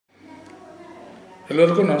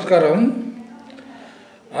எல்லோருக்கும் நமஸ்காரம்.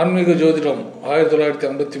 ஆன்மீக ஜோதிடம்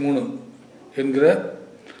 1953 என்கிற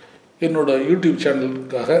என்னோட யூடியூப்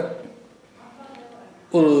சேனலுக்காக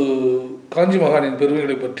ஒரு காஞ்சி மகானின்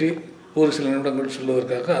பெருமைகளை பற்றி ஒரு சில நிமிடங்கள்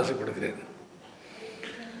சொல்வதற்காக ஆசைப்படுகிறேன்.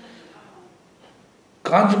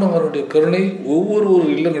 காஞ்சி மகானுடைய கருணை ஒவ்வொரு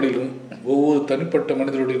இல்லங்களிலும் ஒவ்வொரு தனிப்பட்ட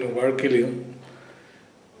மனிதருடைய வாழ்க்கையிலையும்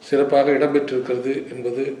சிறப்பாக இடம்பெற்றிருக்கிறது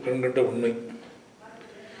என்பது கண்கண்ட உண்மை.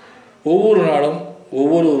 ஒவ்வொரு நாளும்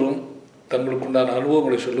ஒவ்வொருவரும் தங்களுக்குண்டான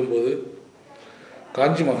அனுபவங்களை சொல்லும்போது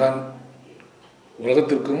காஞ்சி மகான்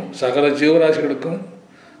உலகத்திற்கும் சகல ஜீவராசிகளுக்கும்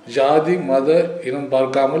ஜாதி மத இனம்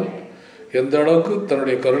பார்க்காமல் எந்த அளவுக்கு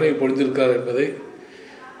தன்னுடைய கருணையை பொழிந்திருக்கிறார் என்பதை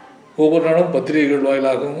ஒவ்வொரு நாளும் பத்திரிகைகள்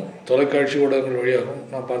வாயிலாகவும் தொலைக்காட்சி ஊடகங்கள் வழியாகவும்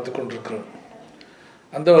நாம் பார்த்து கொண்டிருக்கிறோம்.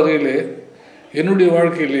 அந்த வகையிலே என்னுடைய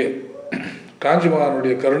வாழ்க்கையிலே காஞ்சி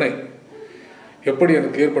மகானுடைய கருணை எப்படி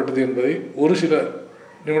எனக்கு ஏற்பட்டது என்பதை ஒரு சில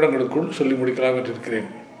நிமிடங்களுக்குள் சொல்லி முடிக்கலாம் என்று இருக்கிறேன்.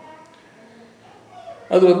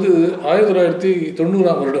 அது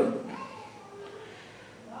 1990 வருடம்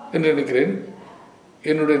என்று நினைக்கிறேன்.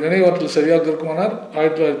 என்னுடைய நினைவாற்றல் சரியாக இருக்குமானால்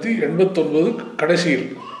 1989 கடைசியில்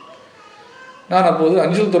நான் அப்போது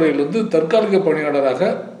அஞ்சல் துறையிலிருந்து தற்காலிக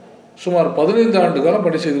பணியாளராக சுமார் 15 ஆண்டு காலம்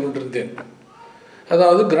பணி செய்து கொண்டிருந்தேன்.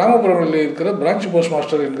 அதாவது கிராமப்புறங்களில் இருக்கிற பிரான்ச் போஸ்ட்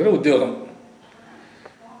மாஸ்டர் என்கிற உத்தியோகம்.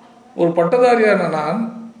 ஒரு பட்டதாரியான நான்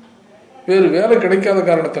வேறு வேலை கிடைக்காத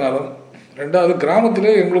காரணத்தினாலும், ரெண்டாவது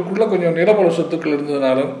கிராமத்திலே எங்களுக்குள்ள கொஞ்சம் நிலப்பர சொத்துக்கள்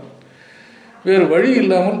இருந்ததினாலும் வேறு வழி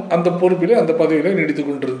இல்லாமல் அந்த பொறுப்பிலே அந்த பதவியிலே நீடித்து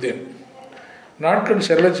கொண்டிருந்தேன். நாட்கள்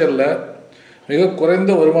செல்ல செல்ல மிக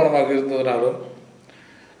குறைந்த வருமானமாக இருந்ததினாலும்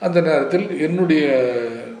அந்த நேரத்தில் என்னுடைய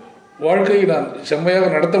வாழ்க்கையை நான்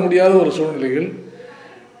செம்மையாக நடத்த முடியாத ஒரு சூழ்நிலையில்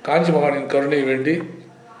காஞ்சி மகானின் கருணை வேண்டி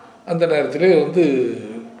அந்த நேரத்திலே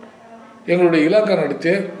எங்களுடைய இலாக்கா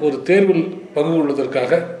நடத்திய ஒரு தேர்வில் பங்கு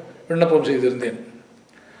கொள்வதற்காக விண்ணப்பம் செய்திருந்தேன்.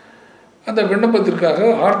 அந்த விண்ணப்பத்திற்காக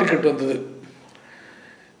ஹால் டிக்கெட் வந்தது.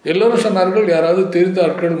 எல்லோரும் சொன்னார்கள், யாராவது தெரிந்த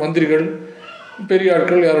ஆட்கள், மந்திரிகள், பெரிய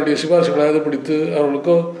ஆட்கள் யாருடைய சிபாரிசுகளாவது பிடித்து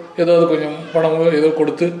அவர்களுக்கோ ஏதாவது கொஞ்சம் பணமோ ஏதோ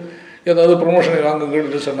கொடுத்து ஏதாவது ப்ரமோஷனை வாங்குங்கள்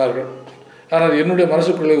என்று சொன்னார்கள். ஆனால் என்னுடைய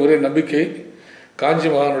மனசுக்குள்ளே ஒரே நம்பிக்கை, காஞ்சி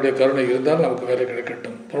மகானுடைய கருணை இருந்தால் நமக்கு வேலை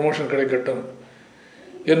கிடைக்கட்டும், ப்ரமோஷன் கிடைக்கட்டும்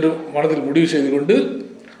என்று மனதில் முடிவு செய்து கொண்டு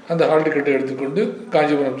அந்த ஹால் டிக்கெட்டை எடுத்துக்கொண்டு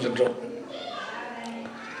காஞ்சிபுரம் சென்றோம்.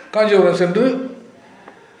 காஞ்சிபுரம் சென்று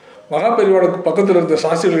மகா பெரியவாளுக்கு பக்கத்தில் இருந்த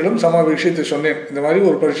சாஸ்திரிகளிடம் விஷயத்தை சொன்னேன். இந்த மாதிரி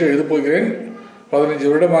ஒரு பரீட்சை எழுத போகிறேன், 15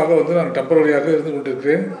 வருடமாக நான் டெம்பரரியாக இருந்து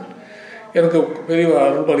கொண்டிருக்கிறேன், எனக்கு பெரியவா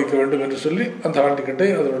அருள் அளிக்க வேண்டும் என்று சொல்லி அந்த ஹால் டிக்கெட்டை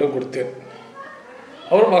அவரிடம் கொடுத்தேன்.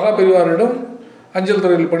 அவர் மகா பெரியவாரிடம் அஞ்சல்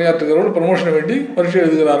துறையில் பணியாற்றுகிறவர் ப்ரமோஷனை வேண்டி பரீட்சை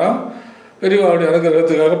எழுதுகிறாராம், பெரியவாவுடைய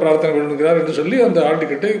அனுகிரகத்துக்காக பிரார்த்தனை வேண்டுகிறார் என்று சொல்லி அந்த ஹால்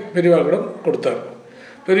டிக்கெட்டை பெரியவாரிடம் கொடுத்தார்.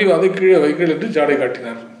 பெரியவா அதை கீழே வைக்கல் என்று ஜாடை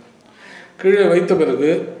காட்டினார். கீழே வைத்த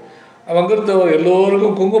பிறகு அங்கிருந்தவர்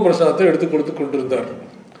எல்லோருக்கும் குங்கும பிரசாதத்தை எடுத்து கொடுத்து கொண்டிருந்தார்.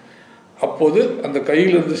 அப்போது அந்த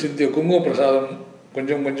கையிலிருந்து சிந்திய குங்கும பிரசாதம்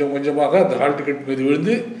கொஞ்சம் கொஞ்சம் கொஞ்சமாக அந்த ஹால் டிக்கெட் மீது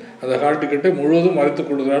விழுந்து அந்த ஹால் டிக்கெட்டை முழுவதும் மறைத்துக்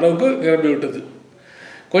கொள்கிற அளவுக்கு நிரம்பிவிட்டது.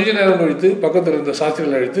 கொஞ்ச நேரம் கழித்து பக்கத்தில் இருந்த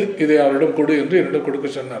சாஸ்திரிகள் அழைத்து இதை அவரிடம் கொடு என்று என்னிடம் கொடுக்க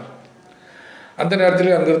சொன்னார். அந்த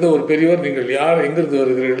நேரத்தில் அங்கிருந்த ஒரு பெரியவர், நீங்கள் யார், எங்கிருந்து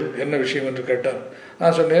வருகிறீர்கள், என்ன விஷயம் என்று கேட்டார்.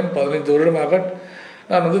 நான் சொன்னேன், 15 வருடமாக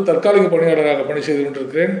நான் தற்காலிக பணியாளராக பணி செய்து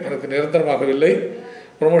கொண்டிருக்கிறேன், எனக்கு நிரந்தரமாகவில்லை,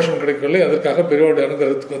 ப்ரமோஷன் கிடைக்கவில்லை, அதற்காக பெரியவாருடைய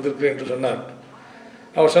அனுகிரகத்துக்கு வந்திருக்கிறேன் என்று சொன்னார்.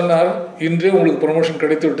 அவர் சொன்னார், இன்றே உங்களுக்கு ப்ரமோஷன்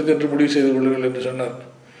கிடைத்து விட்டது என்று முடிவு செய்து கொள்ளுங்கள் என்று சொன்னார்.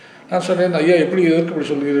 நான் சொன்னேன், ஐயா எப்படி எதற்கு இப்படி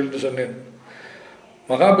சொல்கிறீர்கள் என்று சொன்னேன்.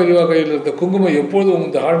 மகா பெரியவா கையில் இருந்த குங்குமம் எப்போது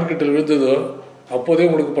இந்த ஹால் டிக்கெட்டில் விழுந்ததோ அப்போதே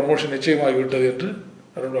உங்களுக்கு ப்ரமோஷன் நிச்சயமாகிவிட்டது என்று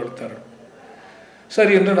அருள் அளித்தார்.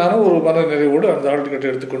 சரி என்று நானும் ஒரு மன நிறைவோடு அந்த ஹால் டிக்கெட்டை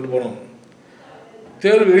எடுத்துக்கொண்டு போனோம்.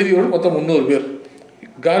 தேர்வு எழுதியவர்கள் மொத்தம் 300 பேர்,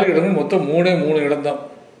 காலி இடங்கள் மொத்தம் 3 இடம்தான்.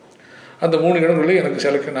 அந்த 3 இடங்களில் எனக்கு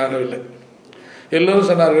செலக்ஷன் ஆகவில்லை. எல்லோரும்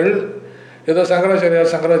சொன்னார்கள், ஏதோ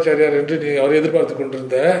சங்கராச்சாரியார் என்று நீ அவரை எதிர்பார்த்து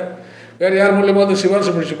கொண்டிருந்த, வேறு யார் மூலியமாக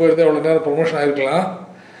சிபாரிசு பிடிச்சி போயிருந்தேன், அவ்வளோ நேரம் ப்ரமோஷன் ஆகிருக்கலாம்.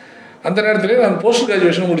 அந்த நேரத்திலே நான் போஸ்ட்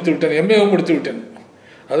கிராஜுவேஷனும் முடித்து விட்டேன், எம்ஏவும் முடித்து விட்டேன்.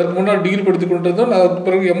 அதற்கு முன்னால் டிகிரி படித்து கொண்டிருந்தோம், நான் அதுக்கு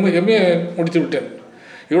பிறகு எம்ஏ முடித்து விட்டேன்.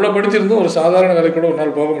 இவ்வளோ படித்திருந்தும் ஒரு சாதாரண வேலை கூட ஒரு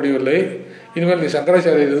நாள் போக முடியவில்லை, இனிமேல் நீ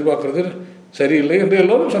சங்கராச்சாரியை எதிர்பார்க்கறது சரியில்லை என்று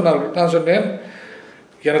எல்லோரும் சொன்னார்கள். நான் சொன்னேன்,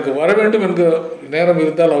 எனக்கு வர வேண்டும் என்கிற நேரம்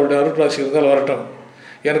இருந்தால், அவருடைய அருட்ராசி இருந்தால் வரட்டும்,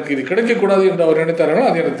 எனக்கு இது கிடைக்கக்கூடாது என்று அவர் நினைத்தார்கள்,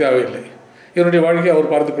 அது எனக்கு தேவையில்லை, என்னுடைய வாழ்க்கையை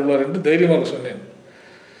அவர் பார்த்துக் கொள்வார் என்று தைரியமாக சொன்னேன்.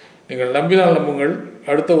 நீங்கள் நம்பினால் நம்புங்கள்,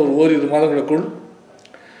 அடுத்த ஒரு ஓரிரு மாதங்களுக்குள்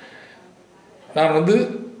நான்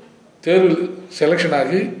தேர்வில் செலெக்ஷன்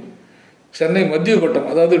ஆகி சென்னை மத்திய கோட்டம்,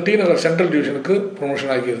 அதாவது டி நகர் சென்ட்ரல் டிவிஷனுக்கு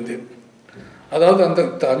ப்ரமோஷன் ஆகியிருந்தேன். அதாவது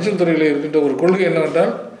அந்த அஞ்சல் துறையில் இருக்கின்ற ஒரு கொள்கை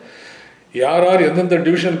என்னவென்றால், யார் யார் எந்தெந்த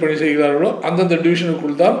டிவிஷனில் பணி செய்கிறார்களோ அந்தந்த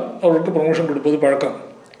டிவிஷனுக்குள் தான் அவர்களுக்கு ப்ரமோஷன் கொடுப்பது பழக்கம்.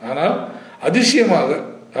 ஆனால் அதிசயமாக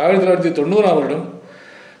 1990 வருடம்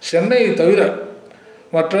சென்னையை தவிர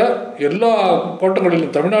மற்ற எல்லா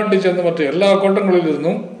கோட்டங்களிலும், தமிழ்நாட்டை சேர்ந்த மற்ற எல்லா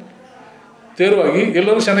கோட்டங்களிலிருந்தும் தேர்வாகி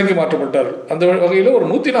எல்லோரும் சென்னைக்கு மாற்றப்பட்டார்கள். அந்த வகையில் ஒரு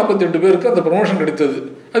 148 பேருக்கு அந்த ப்ரமோஷன் கிடைத்தது.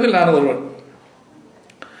 அதில் நான் ஒருவன்.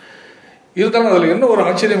 இருந்தாலும் அதில் என்ன ஒரு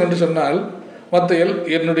ஆச்சரியம் என்று சொன்னால், மற்ற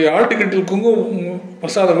என்னுடைய ஆல் டிக்கெட்டில் குங்குமம்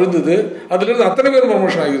பிரசாதம் விழுந்தது. அதிலிருந்து அத்தனை பேரும்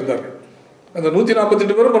ப்ரமோஷன் ஆகியிருந்தார்கள். அந்த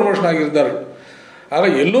 148 பேரும் ப்ரமோஷன் ஆகியிருந்தார்கள். ஆக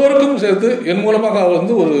எல்லோருக்கும் சேர்த்து என் மூலமாக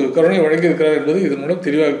அவர் ஒரு கருணை வழங்கியிருக்கிறார் என்பது இதன் மூலம்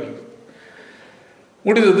தெளிவாக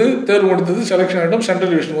முடிந்தது. தேர்வு முடித்தது, செலெக்ஷன் ஆகிட்டோம்,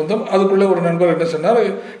 சென்ட்ரல் டிவிஷன் வந்தோம். அதுக்குள்ளே ஒரு நண்பர் என்ன சொன்னார்,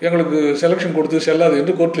 எங்களுக்கு செலெக்ஷன் கொடுத்து செல்லாது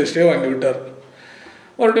என்று கோர்ட்டில் ஸ்டே வாங்கிவிட்டார்.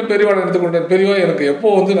 மறுபடியும் பெரியவாளை எடுத்துக்கொண்டேன். பெரியவா எனக்கு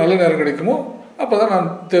எப்போ நல்ல நேரம் கிடைக்குமோ அப்போ தான் நான்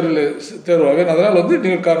தேர்வாவேன். அதனால்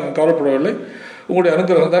நீங்கள் கவலைப்படவில்லை, உங்களுடைய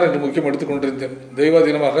அனுகிரகம் தான் என்று முக்கியம் எடுத்துக்கொண்டிருந்தேன்.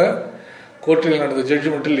 தெய்வாதீனமாக கோர்ட்டில் நடந்த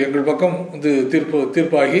ஜட்ஜ்மெண்ட்டில் எங்கள் பக்கம்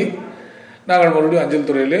தீர்ப்பாகி நாங்கள் மறுபடியும் அஞ்சல்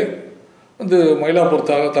துறையிலே மயிலாப்பூர்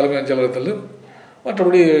தலைமை அஞ்சலகத்திலும்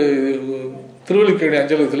மற்றபடி திருவல்லிக்கேணி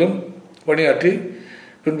அஞ்சலகத்திலும் பணியாற்றி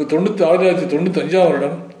பின்பு 1995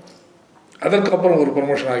 வருடம் அதற்கப்புறம் ஒரு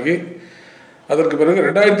ப்ரமோஷன் ஆகி அதற்கு பிறகு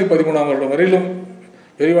 2013 வருடம் வரையிலும்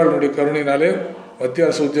பெரியவாளுடைய கருணையினாலே மத்திய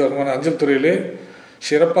அரசு உத்தியோகமான அஞ்சல் துறையிலே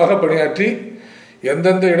சிறப்பாக பணியாற்றி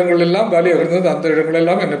எந்தெந்த இடங்களெல்லாம் காலியாக இருந்தது அந்த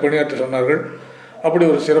இடங்களெல்லாம் என்னை பணியாற்றி சொன்னார்கள். அப்படி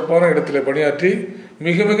ஒரு சிறப்பான இடத்திலே பணியாற்றி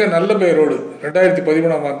மிக மிக நல்ல பெயரோடு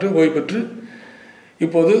 2013 ஓய்வு பெற்று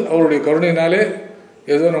இப்போது அவருடைய கருணையினாலே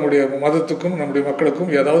ஏதோ நம்முடைய மதத்துக்கும் நம்முடைய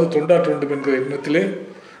மக்களுக்கும் ஏதாவது தொண்டாற்ற வேண்டும் என்கிற எண்ணத்திலே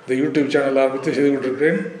இந்த யூடியூப் சேனல் ஆரம்பித்து செய்து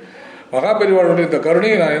கொண்டிருக்கிறேன். மகா பெரியவாளுடைய இந்த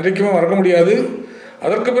கருணையை நான் என்றைக்குமே மறக்க முடியாது.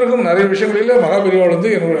 அதற்கு பிறகும் நிறைய விஷயங்களில் மகா பெரியவாள்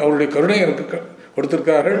அவருடைய கருணையை எனக்கு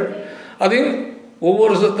கொடுத்திருக்கிறார்கள். அதையும்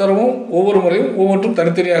ஒவ்வொரு தரமும் ஒவ்வொரு முறையும் ஒவ்வொன்றும்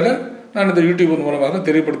தனித்தனியாக நான் இந்த யூடியூப் மூலமாக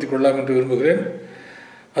தெரியப்படுத்திக் கொள்ளலாம் என்று விரும்புகிறேன்.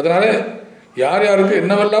 அதனால் யார் யாருக்கு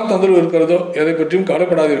என்னவெல்லாம் தொந்தரவு இருக்கிறதோ எதை பற்றியும்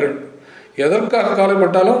கவலைப்படாதீர்கள். எதற்காக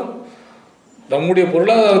கவலைப்பட்டாலும் நம்முடைய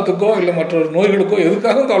பொருளாதாரத்துக்கோ இல்லை மற்ற நோய்களுக்கோ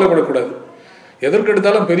எதுக்காகவும் கவலைப்படக்கூடாது.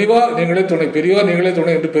 எதற்கெடுத்தாலும் பெரியவா நீங்களே துணை, பெரியவா நீங்களே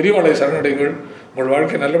துணை என்று பெரியவாளை சரணடைங்கள். உங்கள்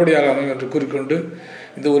வாழ்க்கை நல்லபடியாக அமையும் என்று கூறிக்கொண்டு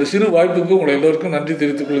இந்த ஒரு சிறு வாய்ப்புக்கு உங்களை எல்லோருக்கும் நன்றி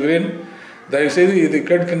தெரிவித்துக் கொள்கிறேன். தயவுசெய்து இதை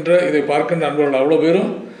கேட்கின்ற இதை பார்க்கின்ற அன்பர்கள் அவ்வளோ பேரும்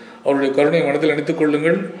அவருடைய கருணையை மனதில் நினைத்துக்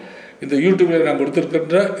கொள்ளுங்கள். இந்த யூடியூபில் நான்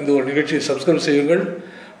கொடுத்திருக்கின்ற இந்த ஒரு நிகழ்ச்சியை சப்ஸ்கிரைப் செய்யுங்கள்.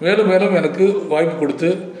 மேலும் மேலும் எனக்கு வாய்ப்பு கொடுத்து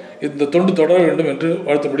இந்த தொண்டு தொடர வேண்டும் என்று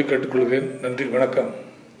வாழ்த்தும்படி கேட்டுக்கொள்கிறேன். நன்றி, வணக்கம்.